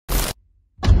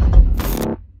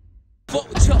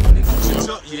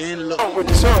You ain't look.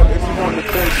 What's up if you want the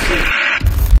best shit?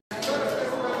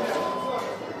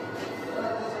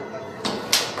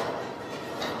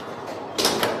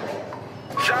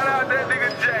 Shout out that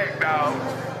nigga Jack, dawg.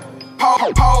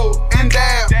 Pole and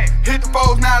dab, hit the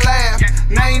foes, now laugh.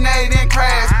 Nay, then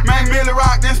crash. Man, Millie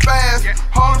rock, then spaz.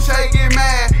 Harlem Shake get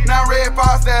mad. Now Red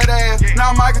Fox that ass.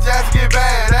 Now Michael Jackson get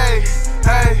bad.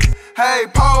 Hey,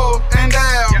 pole and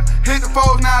dab, hit the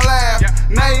foes, now laugh.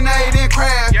 Nay, then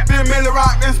crash. Then Millie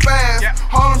rock, then spaz.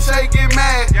 Harlem Shake get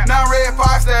mad. Now Red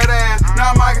Fox that ass.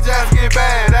 Now Michael Jackson get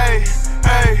bad.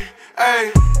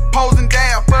 Hey, pose and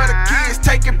dab for the kids,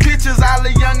 taking pictures. All the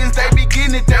youngins, they be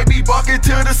getting it. They be bucking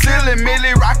to the ceiling.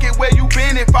 Millie rock it where you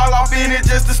been it. Fall off in it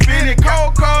just to spin it.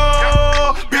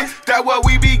 Coco, bitch, that what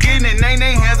we be getting it. Nay,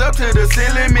 hands up to the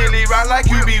ceiling. Millie rock like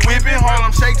you be whipping.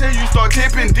 Harlem Shake till you start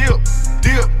tipping.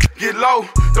 Dip, get low,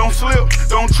 don't slip,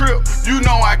 don't trip. You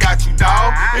know I got you,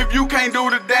 dawg. If you can't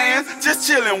do the dance, just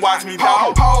chill and watch me,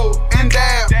 dawg. Pole and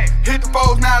dab, hit the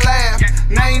foes, now laugh.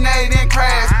 Nay, then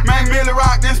crash. Man, Millie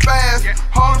rock, then spaz.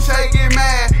 Harlem Shake get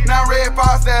mad. Now Red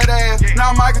Fox that ass.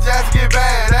 Now Michael Jackson get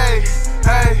bad.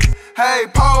 Hey,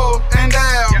 pole and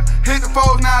dab, hit the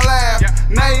foes, now laugh.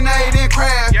 Nay, then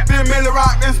crash. Then Millie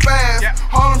rock, then spaz.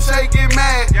 Harlem Shake get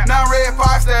mad. Now Red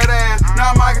Fox that ass.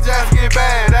 Now Michael Jackson get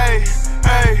bad.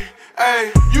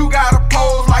 Hey, you gotta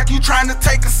pose like you tryna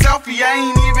take a selfie. I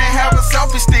ain't even have a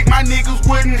selfie stick. My niggas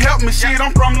wouldn't help me. Shit,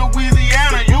 I'm from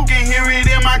Louisiana. You can hear it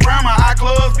in my grammar. Our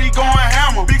clubs be going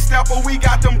hammer. Big stepper, we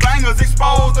got them bangers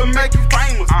exposed to make you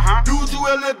famous. Dude, you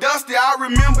a little dusty. I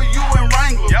remember you in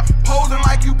Wrangler. Posing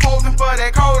like you posing for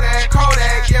that Kodak.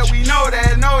 Yeah, we know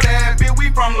that. Bitch, we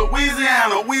from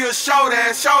Louisiana. We'll show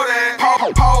that.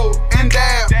 Pole and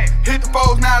dab, hit the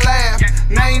foes, now laugh.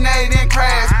 Nay, then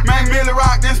crash. Man, Millie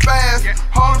rock, then spaz.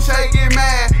 Harlem Shake get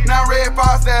mad. Now Red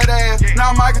Fox that ass.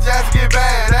 Now Michael Jackson get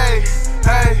bad.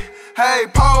 Hey,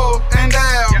 pole and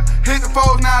dab, hit the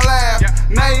foes, now laugh.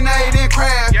 Nay, then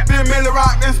crash. Then Millie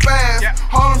rock, then spaz.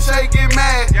 Harlem Shake get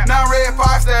mad. Now Red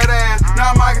Fox that ass.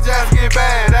 Now Michael Jackson get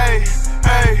bad.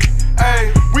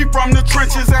 Hey, we from the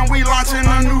trenches and we launching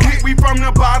a new hit. We from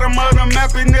the bottom of the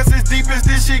map and that's as deep as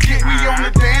this shit get. We on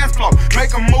the dance floor, make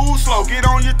a move slow. Get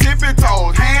on your tippy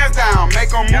toes, hands down,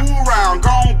 make a move round.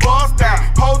 Gon' bust down,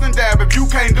 pose and dab. If you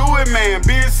can't do it, man,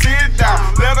 bitch, sit down.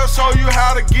 Let us show you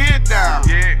how to get down.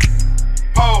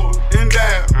 Pose and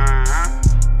dab.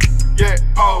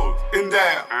 Pose and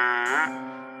dab.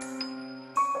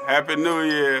 Happy New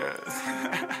Year.